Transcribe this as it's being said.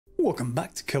Welcome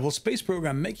back to Kerbal Space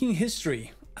Program Making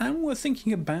History, and we're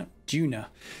thinking about Duna.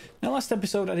 Now, last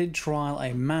episode I did trial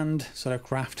a manned sort of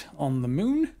craft on the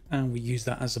moon, and we used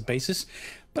that as a basis,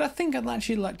 but I think I'd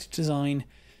actually like to design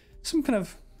some kind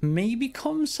of maybe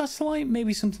comm satellite,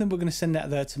 maybe something that we're going to send out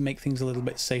there to make things a little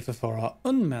bit safer for our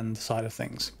unmanned side of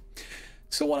things.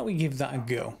 So why don't we give that a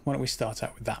go? Why don't we start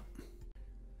out with that?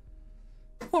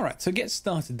 Alright, so get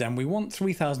started then. We want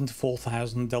 3,000 to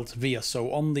 4,000 delta V or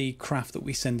so on the craft that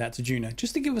we send out to Duna,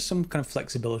 just to give us some kind of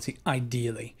flexibility,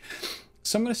 ideally.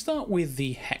 So I'm going to start with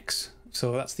the Hex.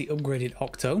 So that's the upgraded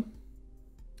Octo.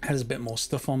 Has a bit more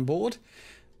stuff on board.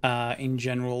 In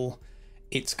general,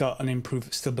 it's got an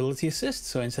improved stability assist,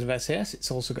 so instead of SAS,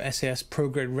 it's also got SAS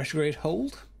prograde retrograde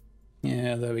hold.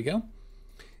 Yeah, there we go.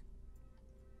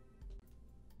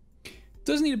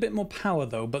 Does need a bit more power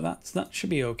though, but that should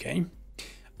be okay.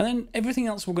 And then everything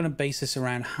else we're going to base this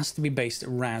around has to be based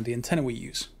around the antenna we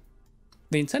use.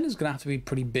 The antenna is going to have to be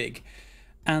pretty big,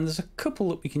 and there's a couple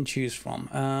that we can choose from.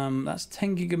 That's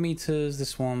 10 gigameters.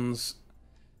 This one's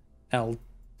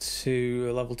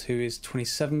L2, level 2 is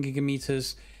 27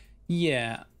 gigameters.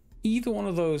 Yeah, either one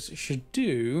of those should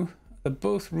do. They're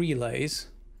both relays.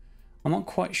 I'm not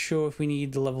quite sure if we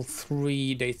need the level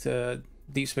 3 data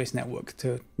deep space network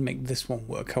to make this one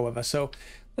work, however. So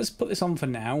let's put this on for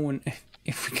now, and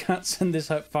if we can't send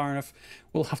this out far enough,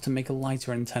 we'll have to make a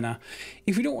lighter antenna.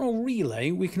 If we don't want a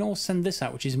relay, we can all send this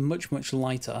out, which is much, much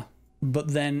lighter. But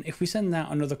then if we send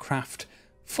out another craft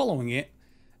following it,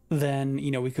 then, you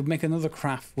know, we could make another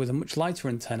craft with a much lighter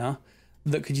antenna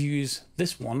that could use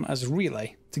this one as a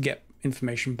relay to get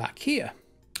information back here.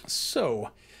 So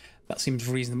that seems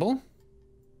reasonable.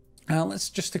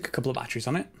 Let's just stick a couple of batteries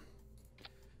on it.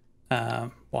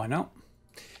 Why not?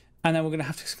 And then we're going to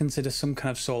have to consider some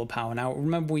kind of solar power. Now,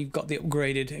 remember, we've got the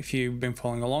upgraded, if you've been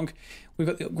following along, we've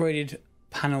got the upgraded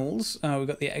panels. We've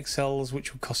got the XLs,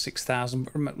 which would cost 6,000,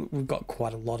 but remember, we've got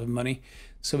quite a lot of money,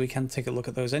 so we can take a look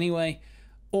at those anyway.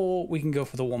 Or we can go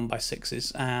for the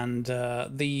 1x6s, and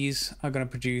these are going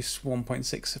to produce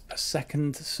 1.6 per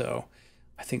second, so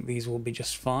I think these will be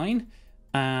just fine.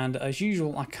 And as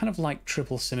usual, I kind of like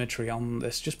triple symmetry on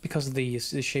this, just because of the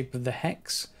shape of the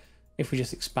hex. If we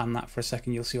just expand that for a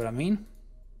second, you'll see what I mean.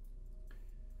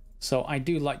 So I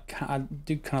do kind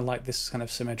of like this kind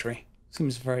of symmetry.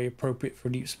 Seems very appropriate for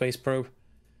a deep space probe.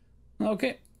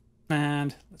 Okay,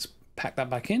 and let's pack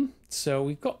that back in. So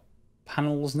we've got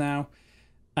panels now,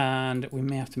 and we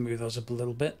may have to move those up a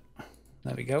little bit.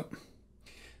 There we go.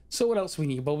 So what else do we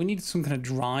need? Well, we need some kind of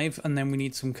drive, and then we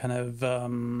need some kind of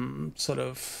sort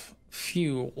of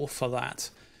fuel for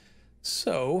that.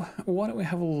 So why don't we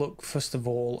have a look first of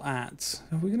all at,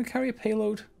 are we going to carry a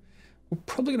payload? We're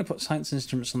probably going to put science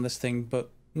instruments on this thing, but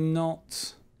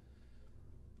not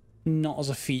as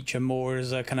a feature, more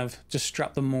as a kind of just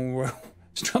strap them on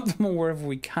wherever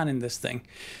we can in this thing.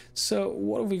 So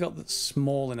what have we got that's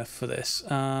small enough for this?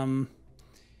 I'm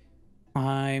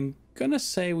gonna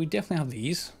say we definitely have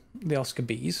these, the Oscar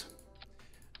Bs,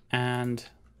 and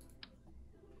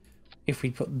if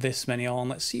we put this many on,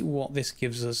 let's see what this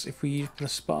gives us. If we put a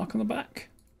spark on the back,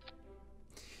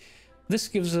 this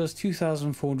gives us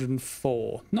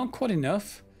 2,404. Not quite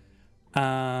enough,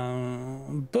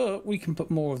 but we can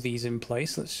put more of these in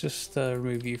place. Let's just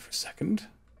remove you for a second.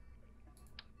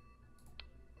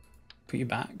 Put you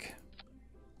back.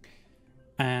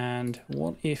 And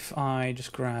what if I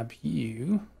just grab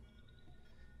you?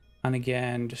 And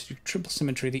again, just do triple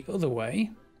symmetry the other way.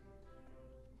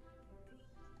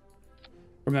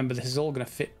 Remember, this is all going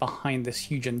to fit behind this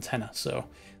huge antenna, so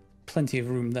plenty of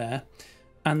room there.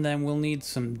 And then we'll need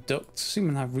some ducts.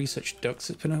 Assuming I have research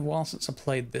ducts. It's been a while since I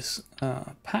played this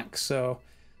pack, so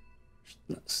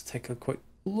let's take a quick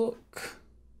look.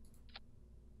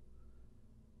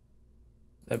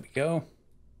 There we go.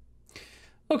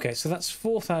 Okay, so that's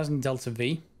 4,000 delta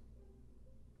V.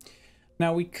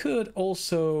 Now we could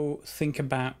also think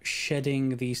about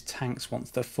shedding these tanks once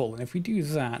they're full, and if we do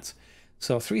that,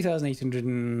 so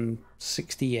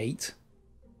 3,868.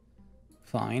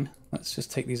 Fine. Let's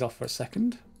just take these off for a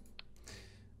second.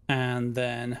 And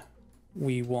then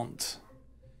we want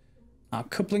our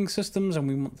coupling systems, and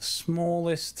we want the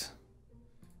smallest.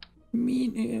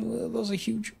 Those are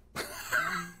huge.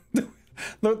 There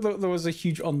was a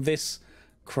huge on this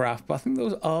craft, but I think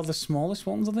those are the smallest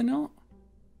ones, are they not?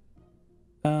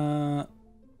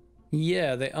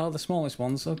 Yeah, they are the smallest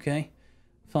ones. Okay,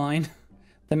 fine.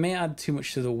 They may add too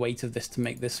much to the weight of this to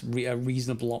make this a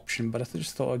reasonable option, but I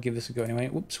just thought I'd give this a go anyway.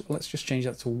 Whoops, let's just change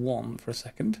that to 1 for a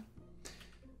second.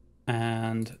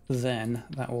 And then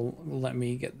that will let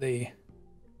me get the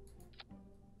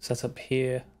set up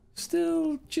here.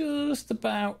 still just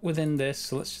about within this,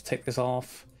 so let's just take this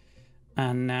off.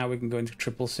 And now we can go into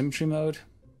triple symmetry mode.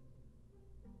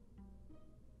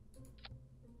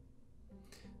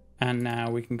 And now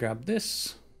we can grab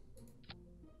this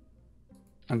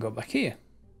and go back here.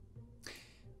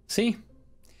 See?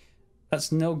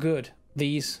 That's no good.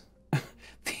 These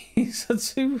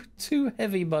are too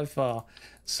heavy by far.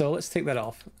 So let's take that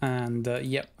off. And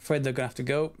yep, afraid they're gonna have to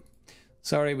go.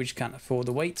 Sorry, we just can't afford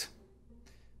the weight.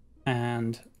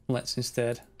 And let's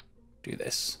instead do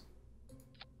this.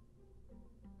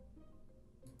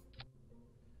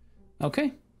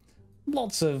 Okay,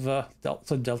 lots of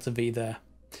delta V there.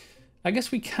 I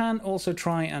guess we can also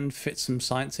try and fit some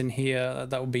sights in here.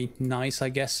 That would be nice, I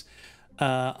guess.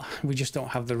 We just don't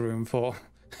have the room for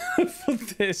for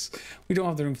this. We don't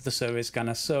have the room for the survey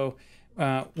scanner. So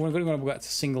we're going to go back to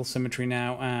single symmetry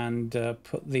now and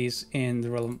put these in the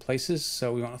relevant places.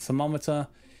 So we want a thermometer.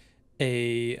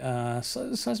 A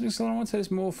seismic accelerometer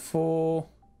is more for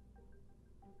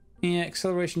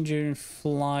acceleration during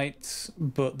flight,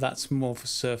 but that's more for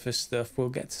surface stuff. We'll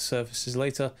get to surfaces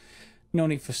later. No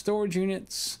need for storage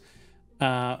units.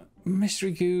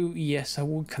 Mystery goo, yes, I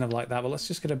would kind of like that, but let's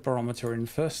just get a barometer in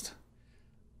first.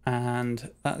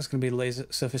 And that's going to be a laser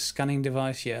surface scanning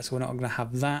device. Yeah, so we're not going to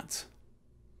have that.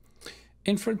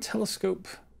 Infrared telescope.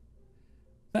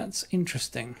 That's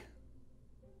interesting.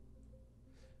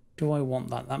 Do I want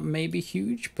that? That may be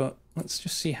huge, but let's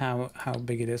just see how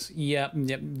big it is. Yep,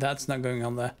 that's not going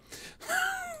on there.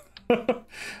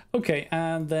 Okay,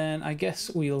 and then I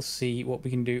guess we'll see what we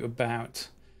can do about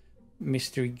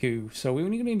mystery goo. So we're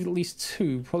only going to need at least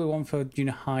two, probably one for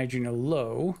Duna high, Duna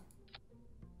low.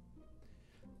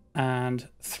 And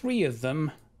 3 of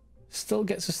them still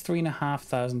gets us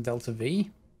 3,500 delta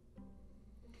V.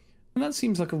 And that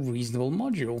seems like a reasonable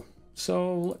module.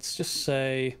 So let's just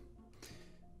say,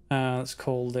 let's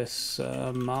call this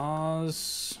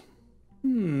Mars.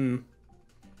 Should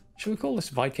we call this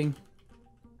Viking?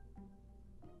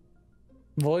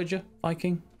 Voyager?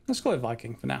 Viking? Let's call it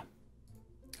Viking for now.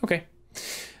 Okay.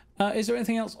 Is there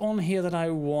anything else on here that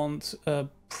I want?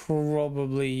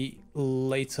 Probably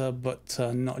later, but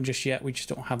not just yet. We just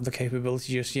don't have the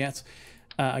capability just yet.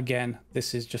 Again,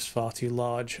 this is just far too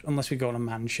large, unless we go on a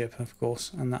manned ship, of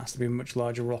course, and that has to be a much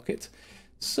larger rocket.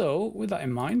 So, with that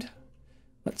in mind,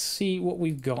 let's see what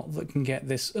we've got that can get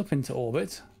this up into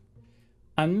orbit.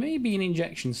 And maybe an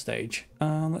injection stage.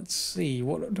 Let's see.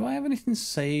 What do I have anything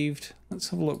saved? Let's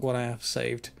have a look what I have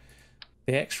saved.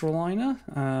 The extra liner.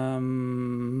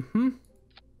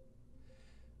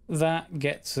 That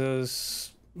gets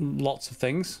us lots of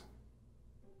things.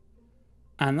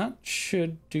 And that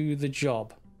should do the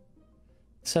job.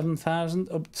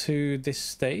 7,000 up to this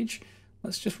stage.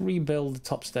 Let's just rebuild the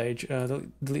top stage.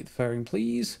 Delete the fairing,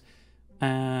 please.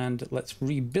 And let's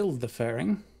rebuild the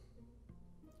fairing.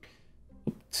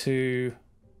 Up to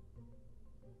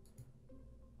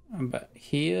about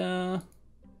here.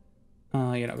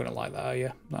 You're not going to like that, are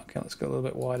you? Okay, let's go a little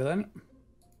bit wider then.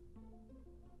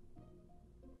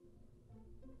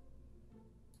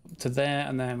 Up to there,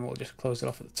 and then we'll just close it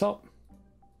off at the top.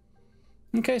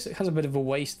 Okay, so it has a bit of a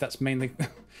waist. That's mainly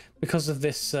because of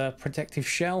this protective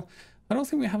shell. I don't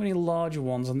think we have any larger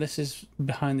ones, and this is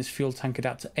behind this fuel tank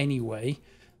adapter anyway.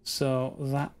 So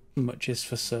that much is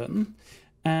for certain.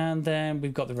 And then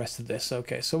we've got the rest of this.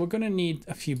 Okay, so we're going to need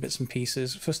a few bits and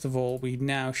pieces. First of all, we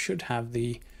now should have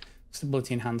the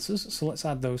stability enhancers. So let's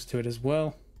add those to it as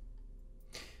well.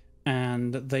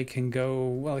 And they can go,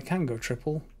 well, they can go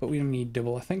triple, but we don't need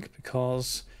double, I think,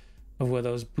 because of where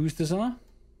those boosters are.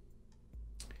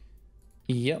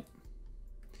 Yep.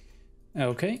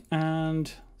 Okay,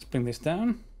 and let's bring this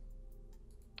down.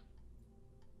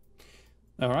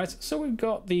 All right, so we've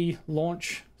got the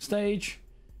launch stage.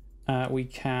 We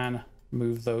can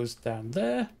move those down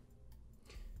there.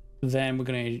 Then we're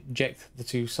going to eject the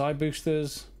 2 side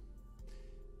boosters.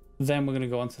 Then we're going to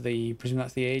go on to the, presume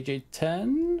that's the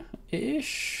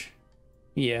AJ10-ish.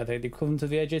 Yeah, they're the equivalent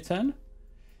of the AJ10.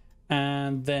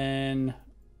 And then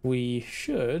we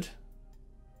should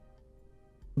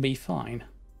be fine.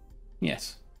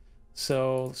 Yes.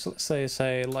 So let's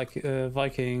say like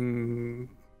Viking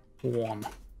 1.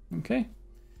 Okay.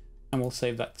 And we'll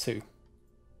save that too.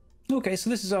 Okay, so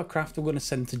this is our craft we're going to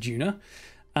send to Duna.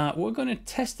 We're going to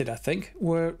test it, I think.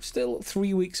 We're still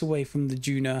 3 weeks away from the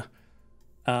Duna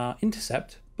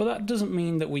intercept, but that doesn't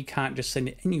mean that we can't just send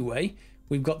it anyway.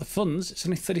 We've got the funds. It's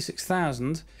only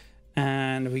 36,000,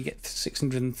 and we get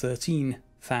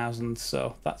 613,000,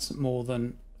 so that's more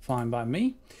than fine by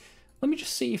me. Let me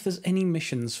just see if there's any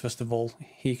missions, first of all.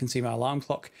 Here you can see my alarm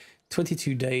clock.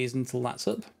 22 days until that's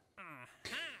up.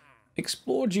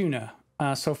 Explore Duna.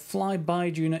 So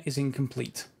flyby Duna is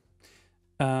incomplete.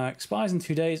 Expires in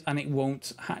 2 days, and it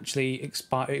won't actually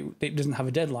expire. It doesn't have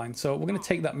a deadline. So we're going to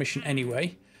take that mission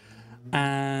anyway.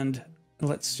 And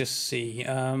let's just see.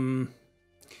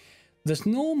 There's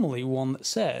normally one that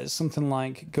says something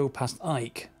like go past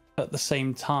Ike at the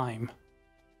same time.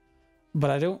 But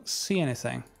I don't see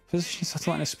anything. Position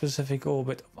satellite in a specific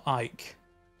orbit of Ike.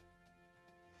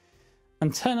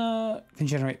 Antenna can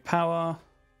generate power.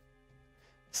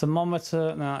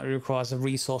 Thermometer, no, it requires a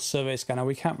resource survey scanner.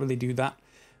 We can't really do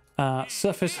that.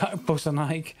 Surface outpost on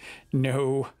Ike.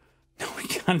 No, we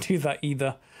can't do that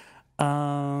either.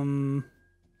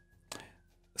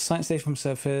 Science station from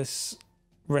surface.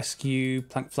 Rescue,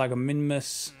 plank flag on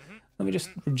Minmus. Let me just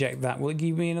reject that. Will it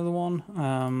give me another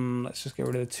one? Let's just get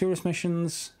rid of the tourist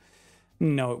missions.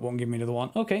 No, it won't give me another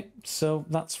one. Okay, so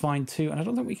that's fine too. And I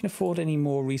don't think we can afford any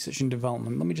more research and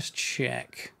development. Let me just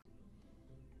check.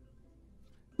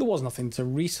 There was nothing to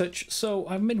research, so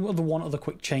I've made one other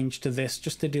quick change to this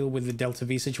just to deal with the Delta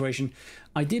V situation.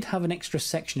 I did have an extra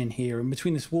section in here in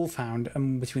between this Wolfhound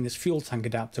and between this fuel tank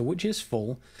adapter, which is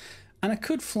full. And I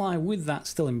could fly with that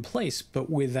still in place, but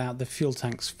without the fuel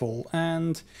tanks full.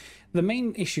 And the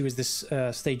main issue is this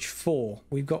stage 4.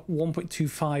 We've got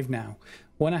 1.25 now.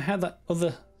 When I had that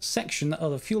other section, that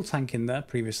other fuel tank in there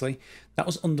previously, that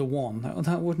was under 1.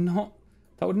 That would not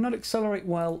accelerate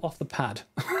well off the pad.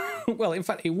 Well, in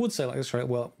fact, it would accelerate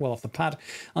well off the pad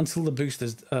until the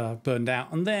boosters burned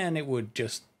out, and then it would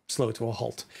just slow to a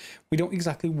halt. We don't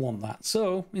exactly want that,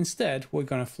 so instead we're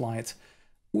going to fly it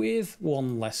with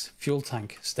one less fuel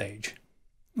tank stage.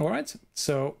 All right,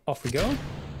 so off we go.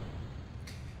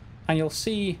 And you'll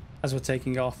see as we're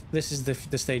taking off, this is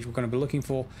the stage we're going to be looking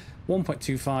for,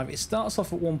 1.25. It starts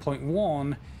off at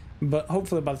 1.1, but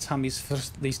hopefully by the time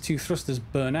these two thrusters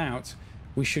burn out,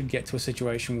 we should get to a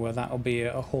situation where that'll be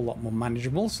a whole lot more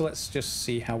manageable. So let's just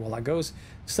see how well that goes.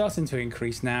 Starting to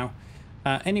increase now.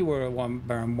 Anywhere around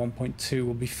 1.2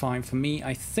 will be fine for me.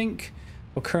 I think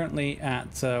we're currently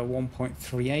at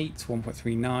 1.38,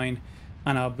 1.39,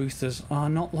 and our boosters are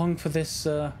not long for this.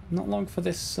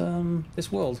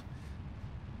 This world.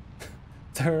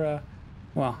 They're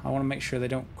well, I want to make sure they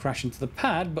don't crash into the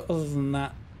pad, but other than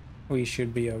that, we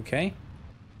should be okay.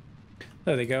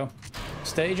 There they go.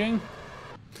 Staging.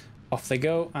 Off they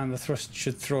go, and the thrust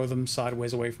should throw them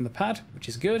sideways away from the pad, which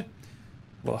is good.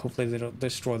 Well, hopefully they don't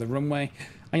destroy the runway.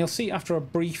 And you'll see after a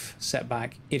brief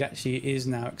setback, it actually is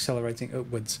now accelerating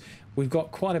upwards. We've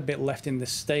got quite a bit left in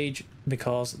this stage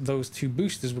because those two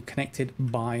boosters were connected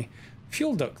by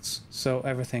fuel ducts, so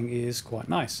everything is quite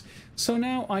nice. So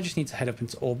now I just need to head up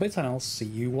into orbit, and I'll see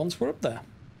you once we're up there.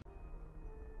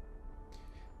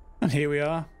 And here we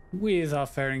are with our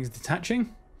fairings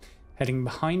detaching, heading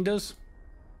behind us.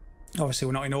 Obviously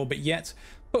we're not in orbit yet,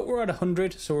 but we're at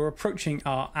 100, so we're approaching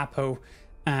our APO,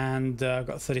 and I've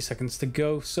got 30 seconds to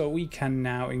go, so we can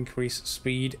now increase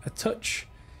speed a touch,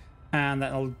 and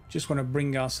that'll just want to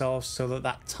bring ourselves so that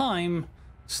that time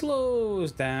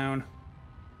slows down.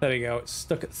 There we go, it's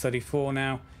stuck at 34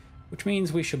 now, which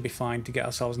means we should be fine to get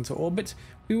ourselves into orbit.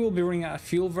 We will be running out of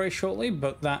fuel very shortly,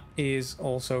 but that is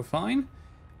also fine.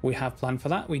 We have planned for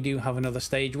that. We do have another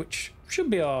stage, which should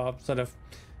be our sort of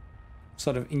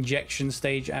injection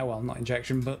stage. Well, not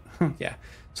injection, but yeah,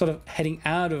 sort of heading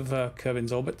out of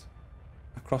Kerbin's orbit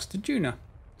across to Duna.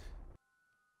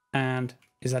 And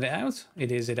is that it out?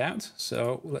 It is it out.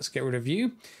 So let's get rid of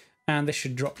you. And this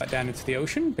should drop back down into the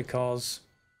ocean because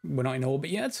we're not in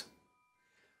orbit yet.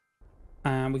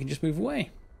 And we can just move away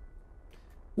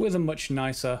with a much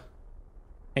nicer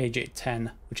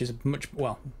AJ-10, which is much,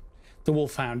 well, the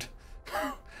Wolfhound.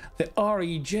 The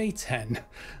REJ-10,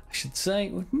 I should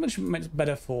say, much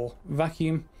better for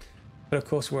vacuum. But of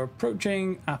course we're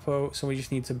approaching APO, so we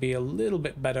just need to be a little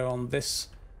bit better on this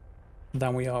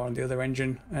than we are on the other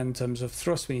engine. In terms of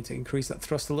thrust, we need to increase that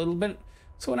thrust a little bit.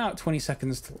 So we're now at 20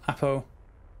 seconds till APO,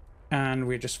 and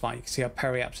we're just fine. You can see our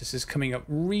periapsis is coming up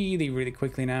really, really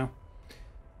quickly now.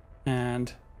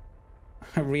 And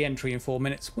re-entry in 4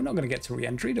 minutes. We're not going to get to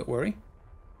re-entry, don't worry.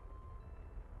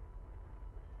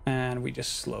 And we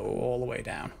just slow all the way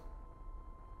down.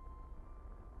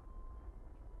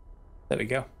 There we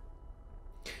go.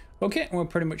 Okay, we're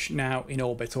pretty much now in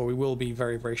orbit, or we will be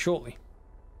very, very shortly,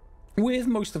 with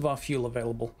most of our fuel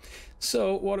available.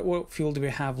 So what fuel do we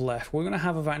have left? We're going to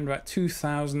have about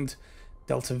 2,000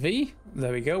 Delta V.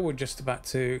 There we go. We're just about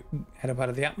to head up out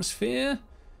of the atmosphere.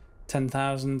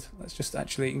 10,000. Let's just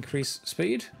actually increase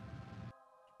speed.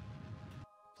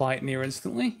 Fly it near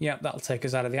instantly. Yep, that'll take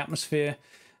us out of the atmosphere.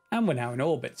 And we're now in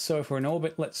orbit. So if we're in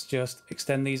orbit, let's just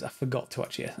extend these. I forgot to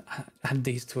actually add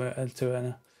these to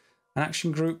an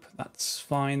action group. That's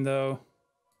fine though.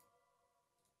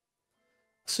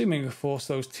 Assuming, of course,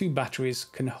 those 2 batteries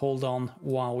can hold on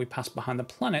while we pass behind the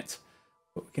planet.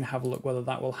 But we can have a look whether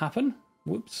that will happen.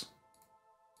 Whoops.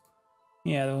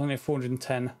 Yeah, there's only a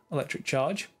 410 electric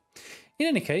charge. In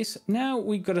any case, now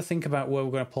we've got to think about where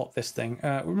we're going to plot this thing.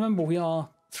 Remember, we are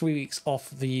 3 weeks off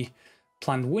the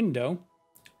planned window,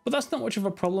 but that's not much of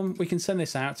a problem. We can send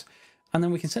this out, and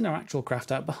then we can send our actual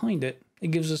craft out behind it.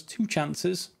 It gives us 2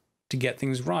 chances to get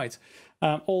things right.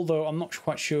 Although I'm not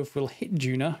quite sure if we'll hit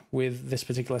Duna with this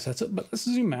particular setup, but let's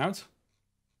zoom out.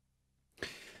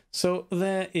 So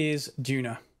there is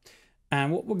Duna.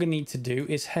 And what we're going to need to do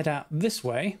is head out this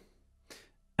way,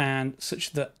 and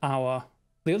such that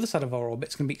the other side of our orbit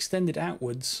is going to be extended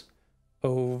outwards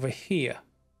over here.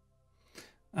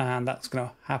 And that's going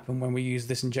to happen when we use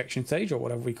this injection stage, or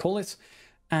whatever we call it.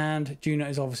 And Duna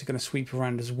is obviously going to sweep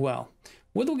around as well.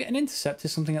 Whether we'll get an intercept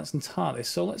is something else entirely.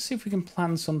 So let's see if we can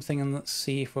plan something, and let's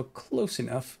see if we're close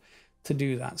enough to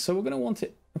do that. So we're going to want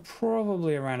it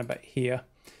probably around about here.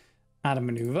 Add a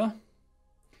maneuver.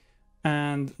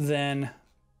 And then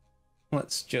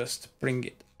let's just bring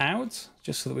it out,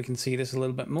 just so that we can see this a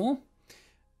little bit more.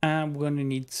 And we're going to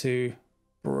need to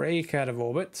break out of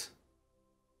orbit.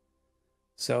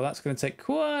 So that's going to take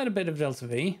quite a bit of delta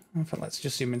V. In fact, let's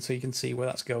just zoom in so you can see where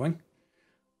that's going.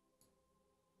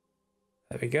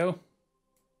 There we go.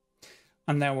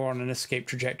 And now we're on an escape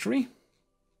trajectory.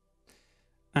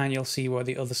 And you'll see where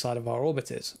the other side of our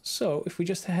orbit is. So if we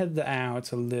just head that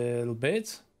out a little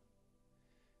bit,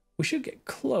 we should get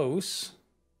close.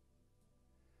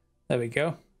 There we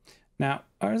go. Now,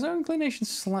 is our inclination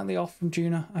slightly off from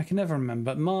Duna? I can never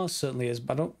remember. Mars certainly is,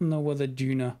 but I don't know whether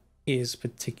Duna is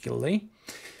particularly.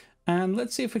 And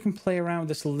let's see if we can play around with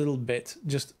this a little bit,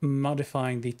 just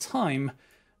modifying the time.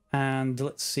 And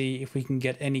let's see if we can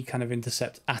get any kind of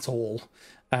intercept at all.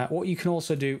 What you can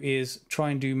also do is try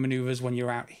and do maneuvers when you're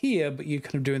out here, but you're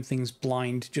kind of doing things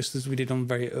blind, just as we did on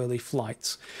very early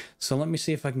flights. So let me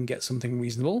see if I can get something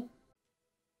reasonable.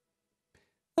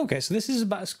 Okay, so this is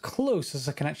about as close as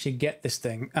I can actually get this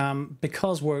thing,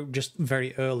 because we're just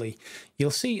very early.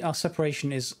 You'll see our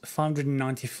separation is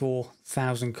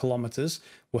 594,000 kilometers.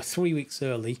 We're 3 weeks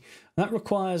early. That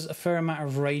requires a fair amount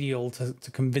of radial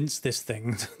to convince this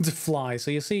thing to fly.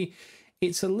 So you'll see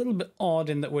it's a little bit odd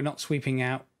in that we're not sweeping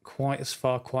out quite as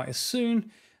far, quite as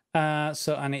soon.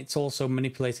 And it's also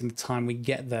manipulating the time we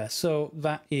get there. So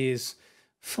that is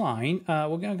fine.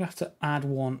 We're going to have to add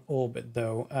 1 orbit,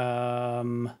 though.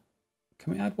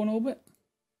 Can we add 1 orbit?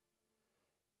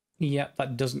 Yep,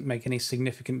 that doesn't make any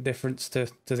significant difference to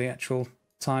the actual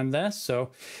time there.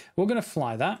 So we're going to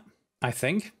fly that, I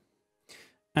think.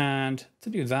 And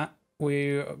to do that,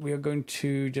 we are going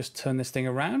to just turn this thing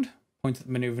around, point at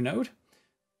the maneuver node,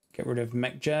 get rid of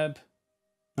mech jeb,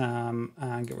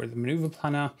 and get rid of the maneuver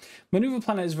planner. Maneuver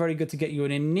planner is very good to get you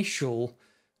an initial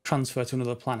transfer to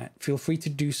another planet. Feel free to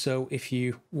do so if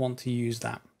you want to use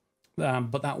that.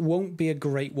 But that won't be a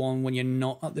great one when you're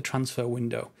not at the transfer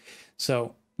window.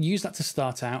 So use that to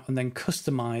start out, and then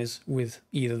customize with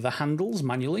either the handles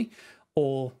manually,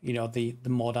 or the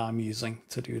mod I'm using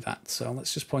to do that. So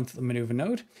let's just point at the maneuver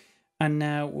node. And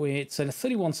now it's at a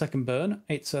 31-second burn.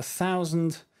 It's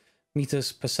 1,000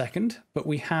 meters per second, but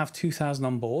we have 2,000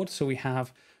 on board, so we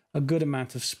have a good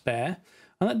amount of spare.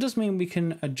 And that does mean we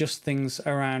can adjust things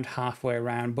around halfway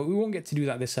around, but we won't get to do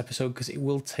that this episode because it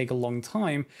will take a long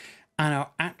time. And our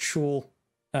actual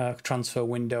transfer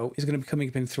window is going to be coming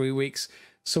up in 3 weeks,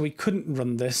 so we couldn't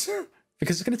run this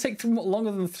because it's going to take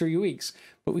longer than 3 weeks,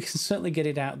 but we can certainly get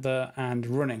it out there and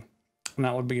running. And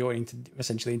that would be going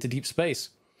essentially into deep space.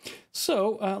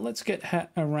 So let's get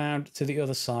around to the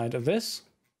other side of this.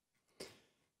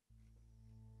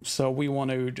 So we want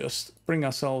to just bring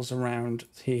ourselves around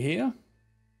to here.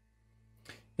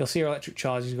 You'll see our electric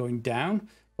charge is going down,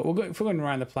 but if we're going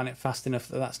around the planet fast enough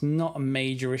that that's not a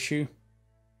major issue.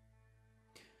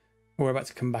 We're about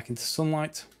to come back into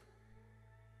sunlight.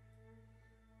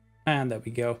 And there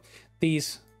we go.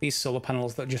 These solar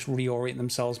panels that just reorient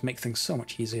themselves make things so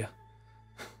much easier,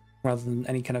 rather than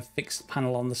any kind of fixed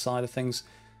panel on the side of things.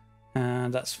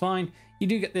 And that's fine. You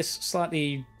do get this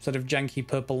slightly sort of janky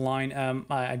purple line.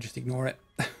 I just ignore it.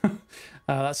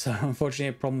 That's unfortunately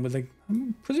a problem with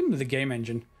presumably the game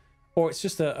engine. Or it's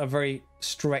just a very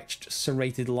stretched,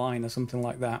 serrated line or something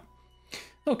like that.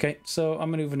 Okay, so our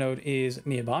maneuver node is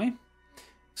nearby.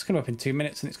 It's coming up in 2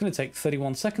 minutes, and it's going to take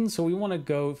 31 seconds. So we want to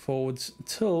go forwards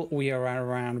until we are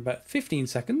around about 15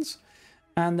 seconds,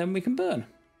 and then we can burn.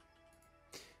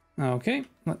 Okay,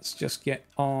 let's just get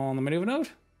on the maneuver node.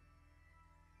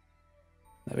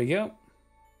 There we go.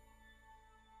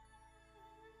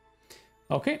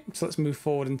 Okay, so let's move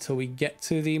forward until we get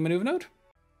to the maneuver node.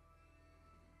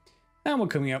 And we're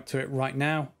coming up to it right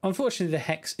now. Unfortunately, the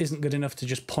hex isn't good enough to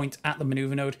just point at the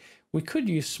maneuver node. We could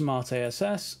use Smart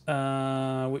ASS,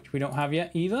 which we don't have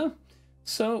yet either.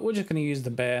 So we're just going to use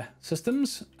the bare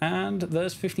systems, and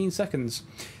there's 15 seconds.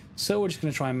 So we're just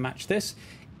going to try and match this.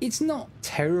 It's not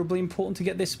terribly important to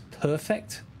get this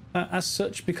perfect as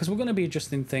such, because we're going to be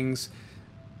adjusting things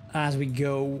as we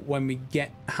go when we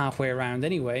get halfway around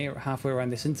anyway, or halfway around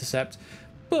this intercept.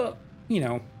 But, you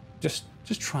know, just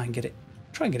try and get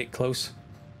it close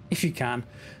if you can.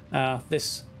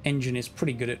 This engine is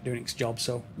pretty good at doing its job,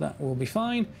 so that will be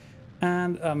fine.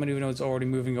 And our maneuver node's already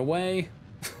moving away.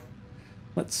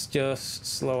 Let's just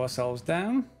slow ourselves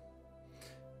down.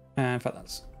 And in fact,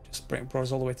 that's just brought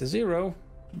us all the way to 0.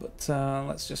 But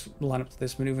let's just line up to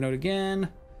this maneuver node again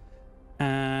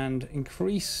and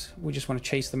increase. We just want to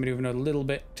chase the maneuver node a little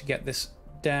bit to get this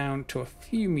down to a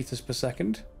few meters per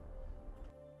second.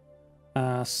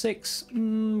 6. We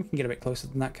can get a bit closer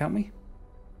than that, can't we?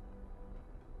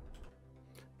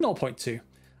 0.2.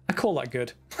 I call that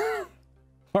good.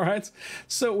 All right,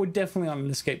 so we're definitely on an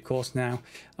escape course now.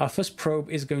 Our first probe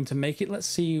is going to make it. Let's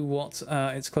see what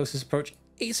its closest approach.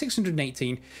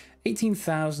 618.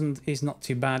 18,000 is not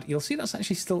too bad. You'll see that's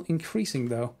actually still increasing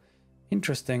though.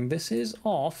 Interesting. This is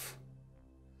off.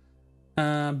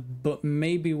 But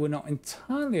maybe we're not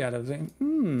entirely out of it.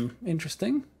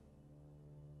 Interesting.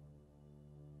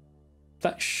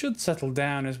 That should settle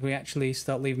down as we actually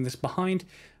start leaving this behind.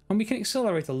 And we can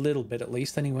accelerate a little bit at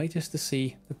least anyway, just to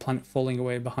see the planet falling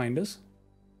away behind us.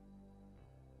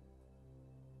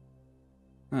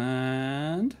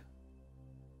 And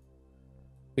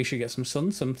we should get some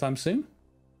sun sometime soon.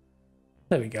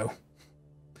 There we go.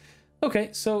 Okay,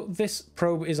 so this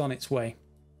probe is on its way.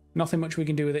 Nothing much we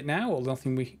can do with it now, or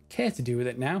nothing we care to do with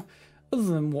it now, other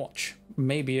than watch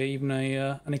maybe even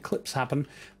an eclipse happen.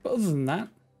 But other than that,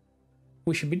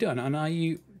 we should be done. And are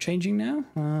you changing now?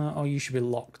 Or you should be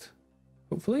locked,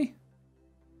 hopefully.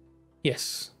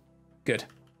 Yes, good.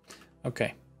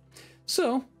 Okay,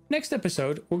 so next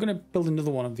episode, we're going to build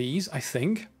another one of these, I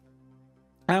think.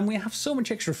 And we have so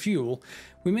much extra fuel,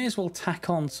 we may as well tack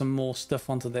on some more stuff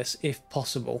onto this if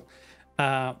possible.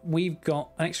 We've got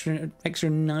an extra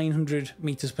 900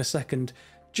 meters per second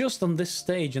just on this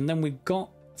stage, and then we've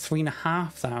got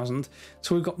 3,500,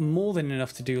 so we've got more than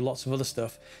enough to do lots of other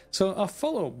stuff. So our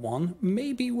follow-up one,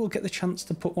 maybe we'll get the chance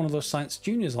to put one of those Science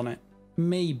Juniors on it.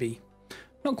 Maybe.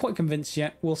 Not quite convinced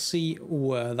yet. We'll see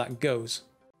where that goes.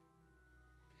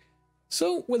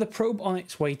 So with a probe on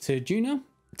its way to Duna,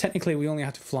 technically we only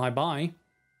have to fly by.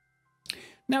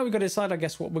 Now we've got to decide, I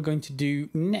guess, what we're going to do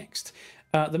next.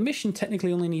 The mission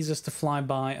technically only needs us to fly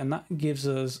by, and that gives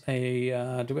us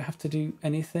a... do we have to do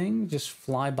anything? Just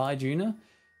fly by Duna?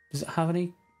 Does it have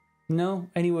any? No?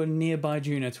 Anywhere nearby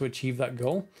Duna to achieve that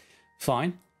goal?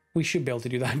 Fine. We should be able to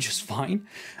do that just fine.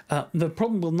 The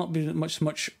problem will not be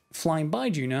much flying by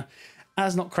Duna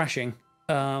as not crashing.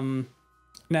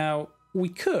 Now, we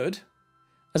could,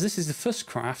 as this is the first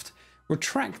craft,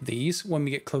 retract these when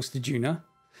we get close to Duna,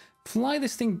 fly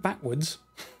this thing backwards,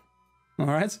 all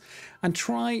right, and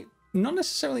try not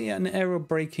necessarily an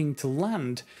aerobraking to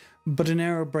land, but an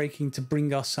aerobraking to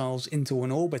bring ourselves into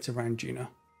an orbit around Duna.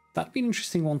 That'd be an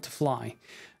interesting one to fly.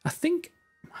 I think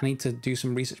I need to do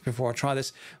some research before I try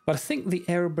this, but I think the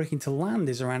aerobraking to land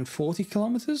is around 40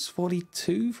 kilometers,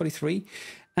 42, 43,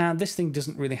 and this thing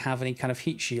doesn't really have any kind of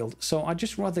heat shield. So I'd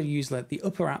just rather use like the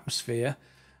upper atmosphere,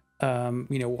 you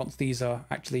know, once these are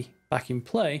actually back in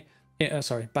play,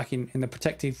 back in the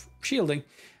protective shielding,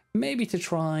 maybe to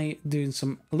try doing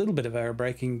a little bit of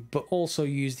aerobraking, but also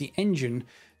use the engine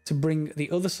to bring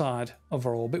the other side of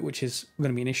our orbit, which is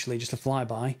going to be initially just a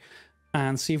flyby,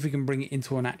 and see if we can bring it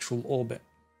into an actual orbit.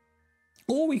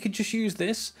 Or we could just use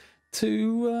this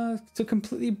to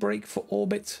completely brake for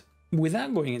orbit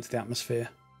without going into the atmosphere.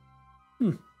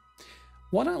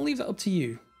 Why don't I leave that up to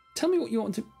you? Tell me what you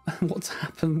want to, what's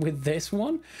happened with this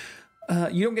one.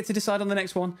 You don't get to decide on the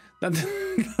next one.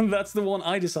 That's the one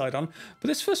I decide on. But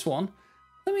this first one,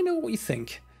 let me know what you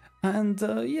think. And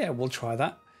yeah, we'll try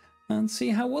that and see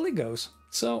how well it goes.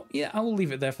 So yeah, I will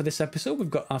leave it there for this episode. We've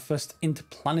got our first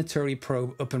interplanetary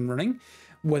probe up and running.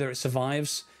 Whether it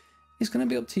survives is going to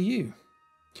be up to you.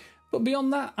 But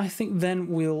beyond that, I think then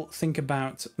we'll think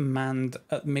about manned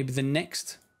maybe the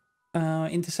next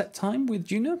intercept time with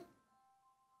Duna.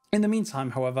 In the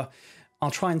meantime, however,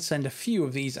 I'll try and send a few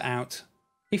of these out,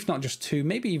 if not just 2,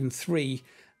 maybe even 3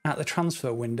 at the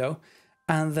transfer window,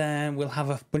 and then we'll have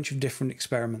a bunch of different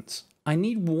experiments. I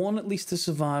need one at least to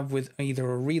survive with either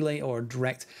a relay or a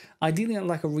direct. Ideally, I'd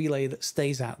like a relay that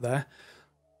stays out there,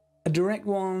 A direct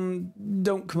one,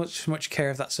 don't much care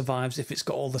if that survives, if it's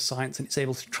got all the science and it's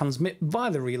able to transmit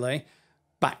via the relay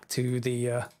back to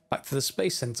the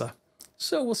space center.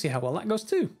 So we'll see how well that goes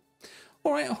too.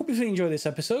 All right, I hope you really enjoyed this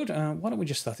episode. Why don't we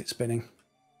just start it spinning?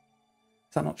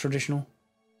 Is that not traditional?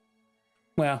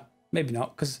 Well, maybe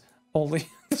not, because all the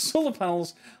solar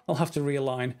panels I'll have to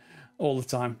realign all the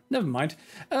time. Never mind.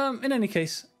 In any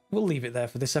case, we'll leave it there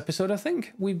for this episode, I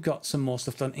think. We've got some more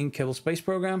stuff done in Kerbal Space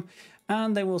Program,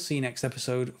 and then we'll see you next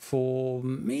episode for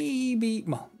maybe,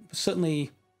 well,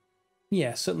 certainly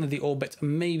the orbit,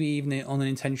 maybe even on an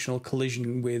intentional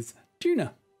collision with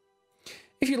Duna.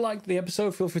 If you liked the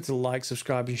episode, feel free to like,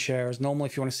 subscribe, and share as normal.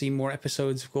 If you want to see more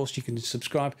episodes, of course, you can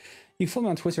subscribe. You can follow me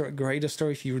on Twitter at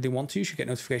grayduster if you really want to. You should get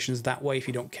notifications that way if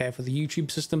you don't care for the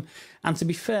YouTube system. And to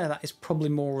be fair, that is probably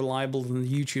more reliable than the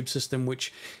YouTube system,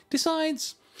 which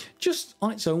decides just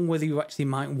on its own whether you actually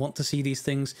might want to see these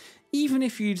things. Even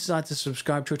if you decide to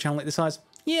subscribe to a channel, it decides,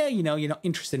 yeah, you know, you're not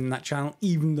interested in that channel,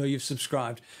 even though you've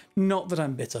subscribed. Not that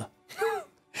I'm bitter.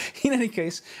 In any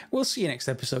case, we'll see you next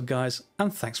episode, guys,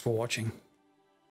 and thanks for watching.